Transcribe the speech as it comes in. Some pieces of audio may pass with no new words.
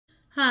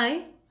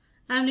Hi,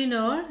 I'm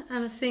Linor.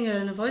 I'm a singer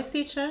and a voice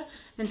teacher,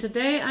 and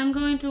today I'm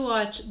going to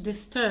watch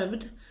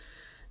Disturbed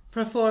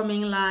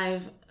performing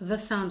live The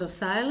Sound of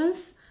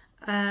Silence.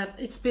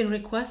 It's been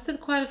requested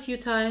quite a few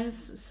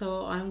times,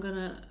 so I'm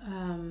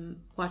gonna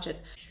watch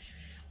it.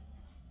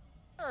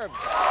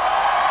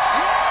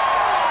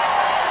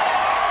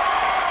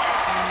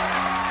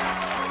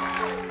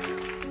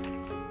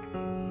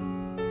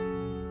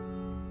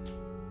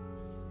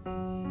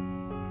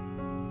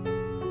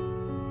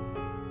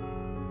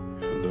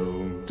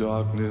 Hello,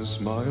 darkness,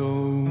 my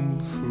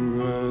old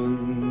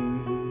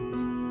friend.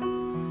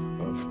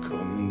 I've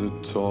come to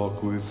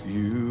talk with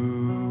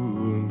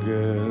you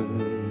again,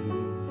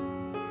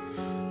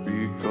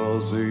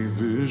 because a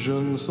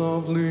vision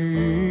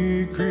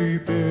softly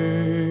creeping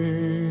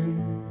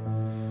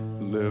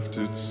left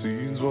its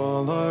seeds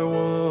while I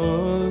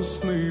was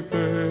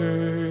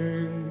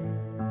sleeping,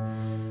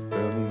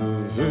 and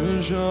the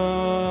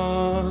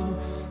vision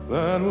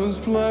that was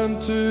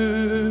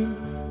planted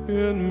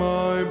in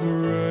my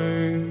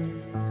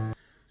brain.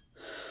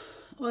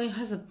 Oh, he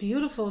has a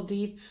beautiful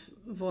deep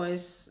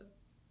voice.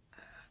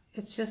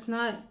 It's just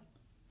not...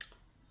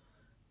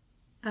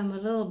 I'm a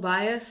little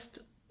biased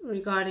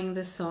regarding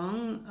this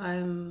song.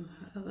 I'm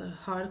a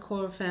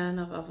hardcore fan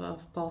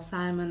of Paul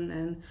Simon,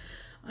 and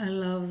I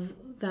love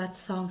that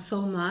song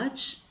so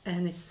much,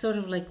 and it's sort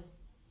of like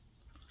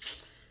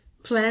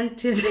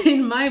planted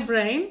in my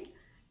brain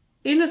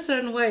in a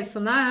certain way,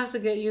 so now I have to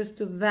get used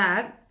to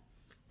that.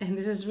 And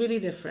this is really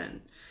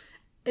different.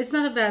 It's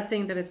not a bad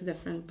thing that it's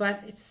different,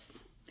 but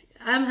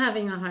I'm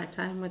having a hard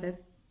time with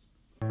it.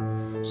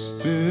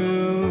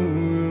 Still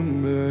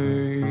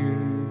remains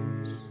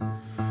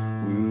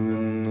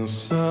within the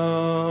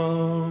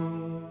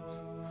sound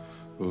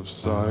of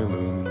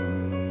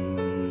silence.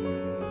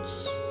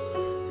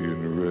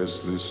 In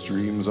restless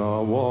dreams I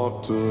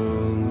walked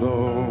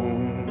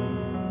alone,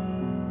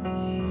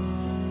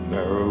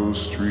 narrow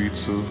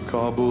streets of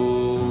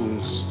cobblestone,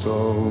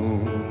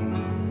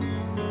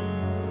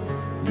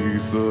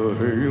 neath the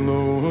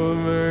halo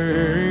of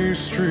a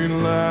street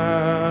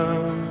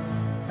lamp.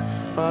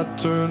 I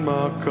turned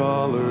my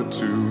collar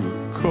to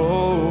the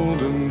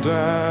cold and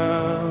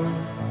damp.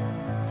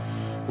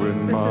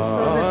 When This is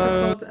so my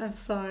difficult. I'm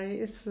sorry,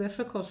 it's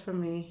difficult for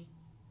me.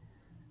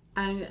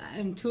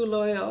 I'm too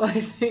loyal, I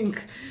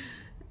think.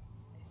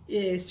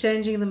 Yeah, it's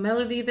changing the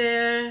melody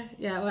there.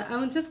 Yeah, well,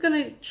 I'm just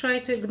gonna try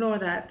to ignore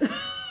that.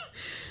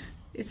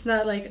 It's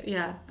not like,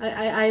 yeah,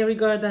 I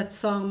regard that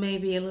song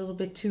maybe a little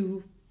bit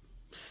too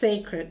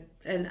sacred,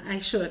 and I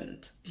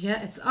shouldn't.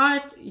 Yeah, it's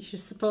art. You're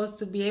supposed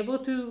to be able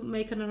to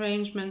make an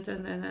arrangement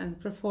and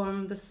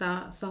perform the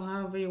song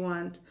however you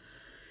want.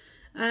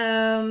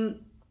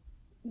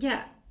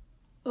 Yeah,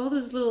 all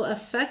those little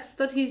effects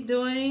that he's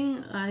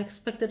doing, I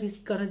expect that he's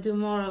gonna do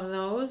more of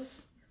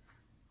those,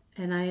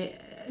 and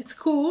it's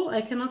cool.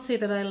 I cannot say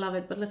that I love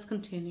it, but let's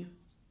continue.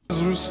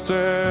 eyes were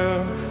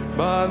stared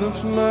by the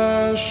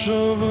flash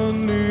of a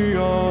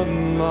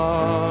neon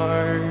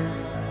light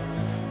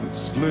that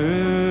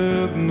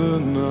split the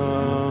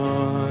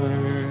night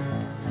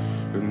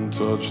and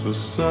touched the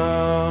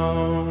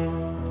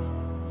sound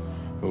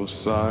of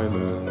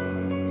silence.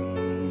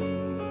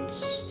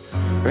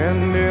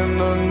 And in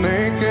the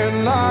naked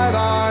light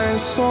I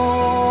saw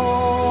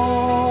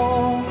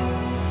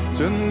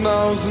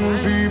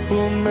 10,000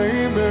 people,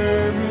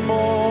 maybe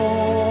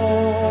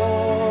more.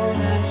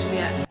 Actually,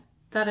 yeah,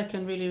 that I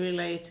can really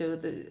relate to.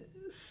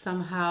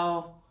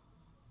 Somehow,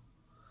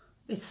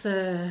 it's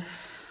I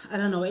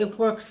don't know. It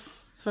works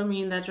for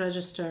me in that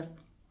register.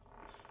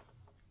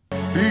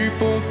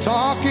 People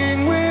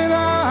talking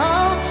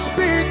without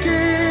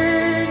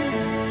speaking,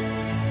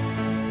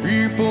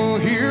 people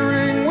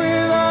hearing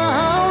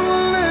without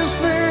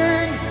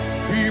listening,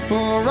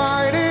 people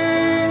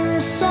writing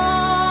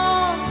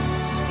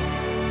songs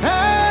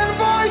and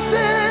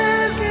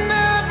voices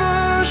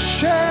never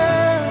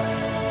shared.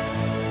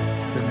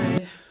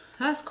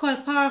 That's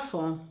quite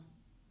powerful.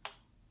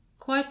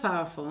 Quite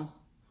powerful.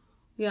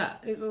 Yeah,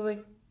 it's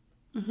like,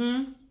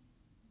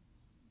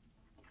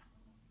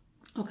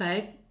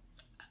 okay.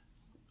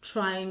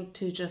 Trying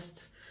to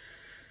just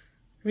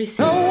receive.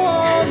 No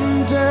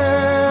one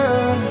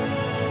dare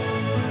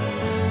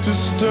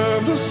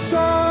disturb the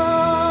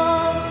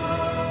sound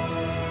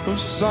of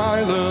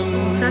silence.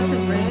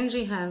 Impressive range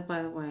he has,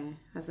 by the way.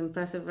 Has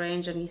impressive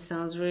range, and he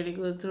sounds really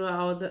good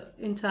throughout the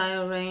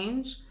entire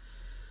range.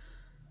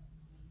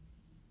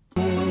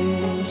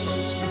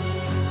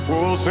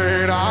 Fools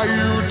say now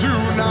you do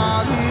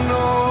not know.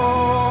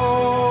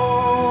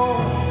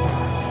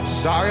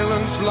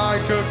 Silence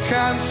like a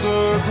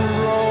cancer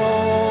grows.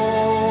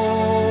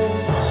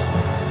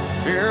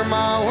 Hear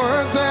my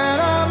words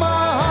and I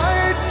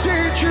might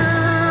teach you.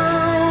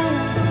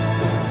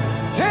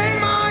 Take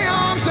my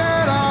arms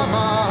and I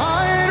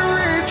might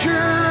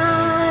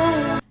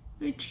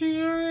reach you.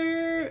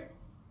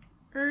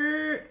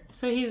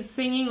 So he's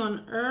singing on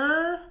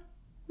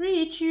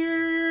reach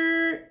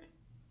you.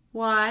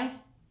 Why?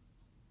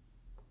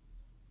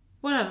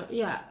 Whatever.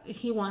 Yeah,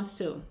 he wants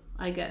to,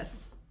 I guess.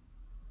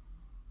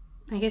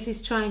 I guess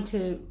he's trying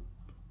to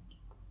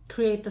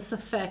create this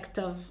effect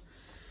of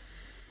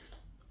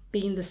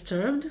being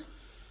disturbed,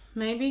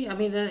 maybe. I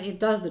mean, it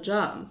does the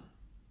job,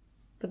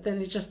 but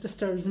then it just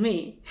disturbs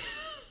me.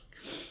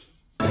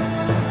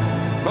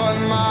 But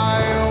my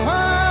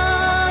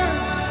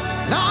words,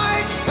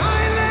 like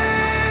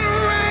silent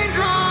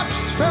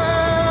raindrops,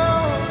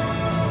 fell.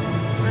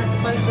 That's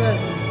quite good.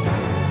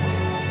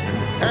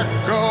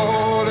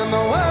 Echoed in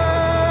the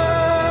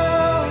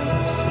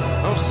wells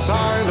of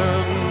silence.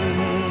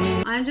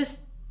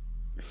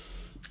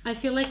 I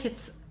feel like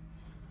it's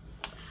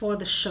for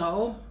the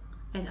show,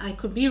 and I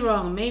could be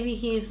wrong. Maybe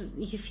he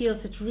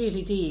feels it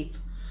really deep,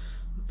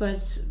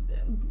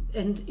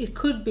 and it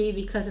could be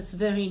because it's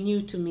very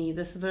new to me,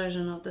 this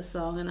version of the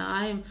song, and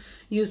I'm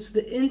used to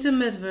the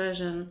intimate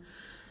version,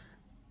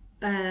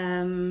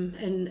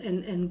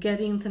 and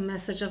getting the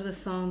message of the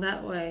song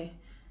that way.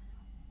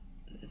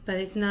 But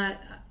it's not,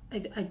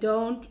 I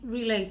don't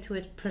relate to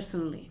it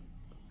personally.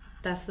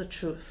 That's the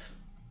truth.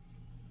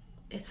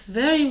 It's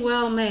very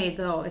well made,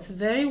 though. It's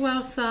very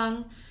well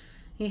sung.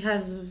 He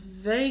has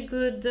very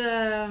good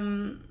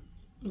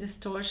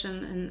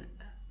distortion, and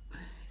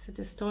is it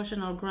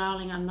distortion or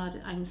growling?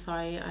 I'm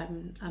sorry,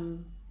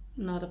 I'm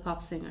not a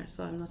pop singer,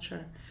 so I'm not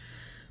sure.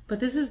 But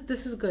this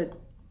is good.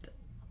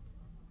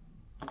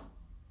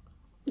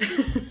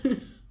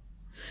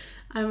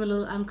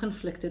 I'm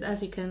conflicted,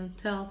 as you can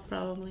tell,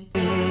 probably.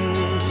 And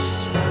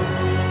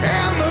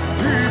the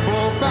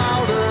people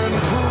bowed and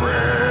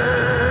prayed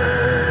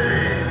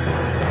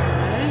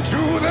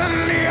to the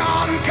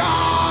neon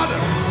god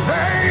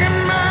they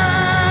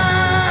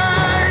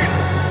made,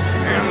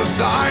 and the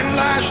sign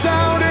lashed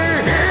out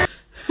at him.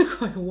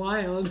 Quite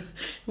wild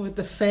with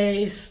the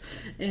face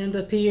and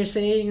the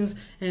piercings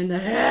and the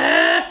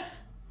hair.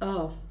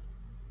 Oh,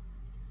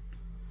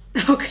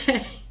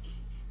 okay.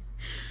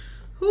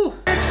 Whew.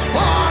 It's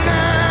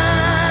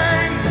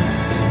warning,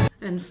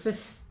 And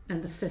fist,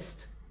 and the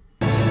fist.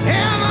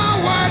 in the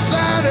words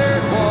that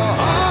it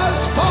was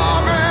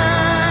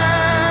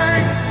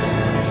forming,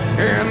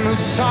 and the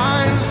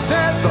sign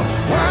said the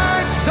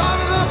words of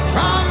the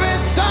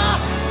prophets are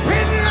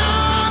written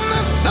on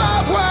the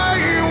subway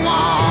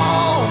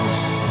walls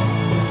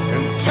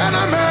and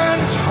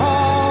tenement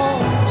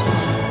halls,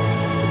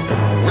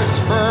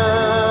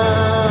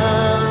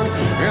 whispered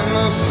in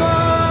the sun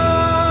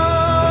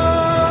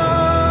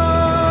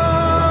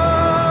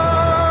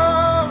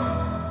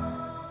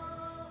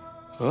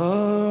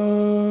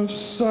of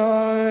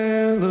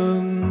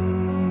silence.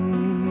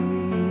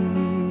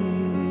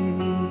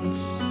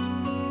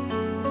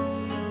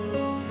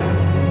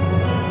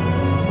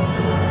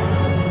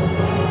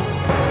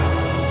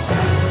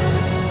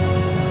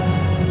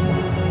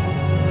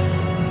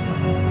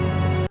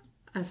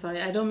 I'm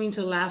sorry, I don't mean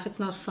to laugh. It's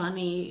not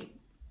funny.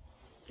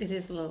 It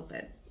is a little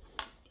bit.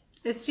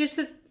 It's just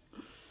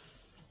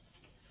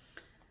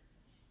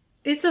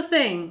it's a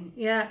thing.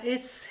 Yeah,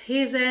 it's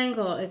his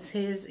angle.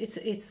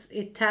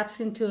 It taps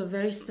into a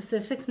very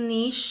specific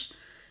niche.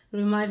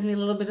 Reminds me a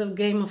little bit of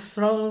Game of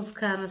Thrones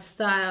kind of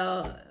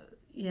style.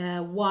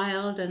 Yeah,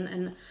 wild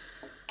and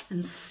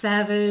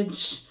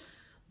savage.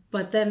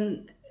 But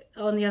then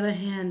on the other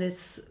hand,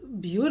 it's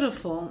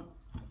beautiful.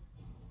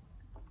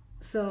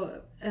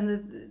 So,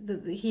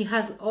 and he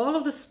has all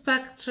of the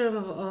spectrum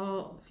of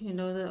all,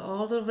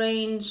 all the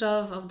range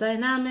of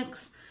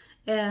dynamics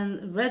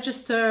and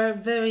register,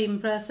 very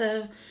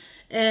impressive,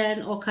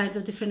 and all kinds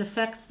of different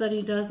effects that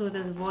he does with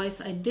his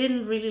voice. I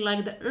didn't really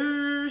like the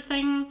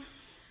thing,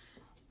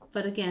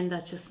 but again,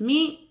 that's just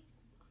me.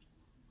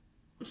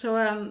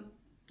 So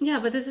yeah,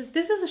 but this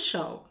is a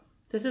show.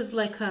 This is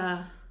like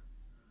a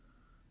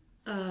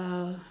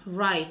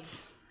right,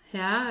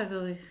 yeah.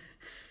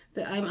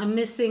 I'm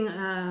missing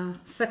a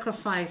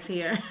sacrifice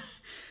here.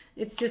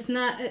 It's just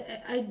not.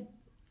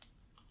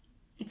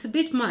 It's a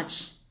bit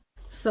much.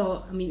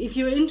 So I mean, if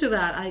you're into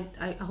that,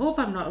 I hope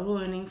I'm not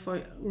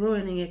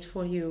ruining it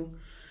for you.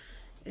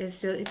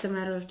 It's a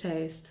matter of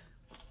taste.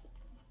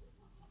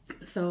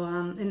 So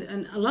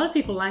and a lot of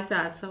people like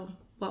that. So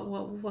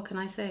what can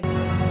I say?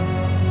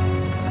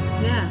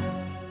 Yeah,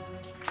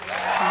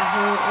 and the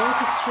whole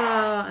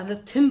orchestra and the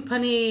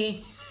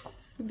timpani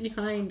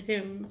behind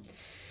him.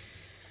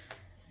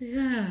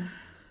 Yeah,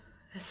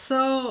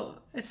 so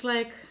it's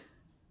like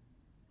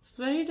it's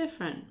very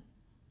different.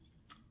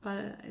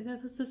 But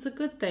it's a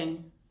good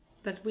thing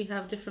that we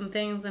have different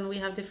things and we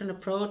have different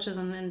approaches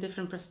and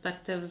different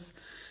perspectives,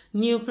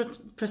 new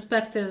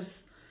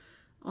perspectives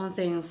on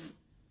things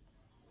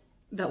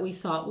that we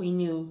thought we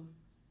knew.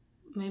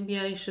 Maybe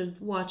I should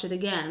watch it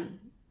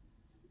again,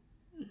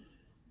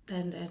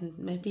 and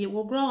maybe it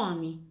will grow on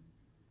me.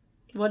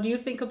 What do you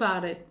think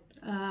about it?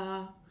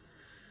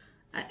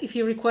 If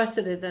you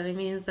requested it, then it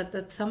means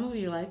that some of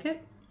you like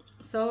it.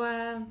 So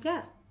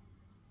yeah.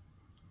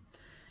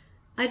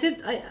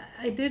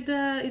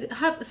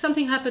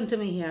 Something happened to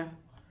me here.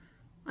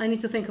 I need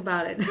to think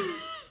about it.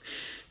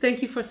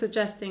 Thank you for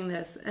suggesting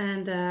this,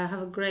 and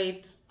have a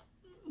great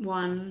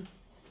one,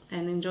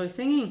 and enjoy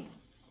singing.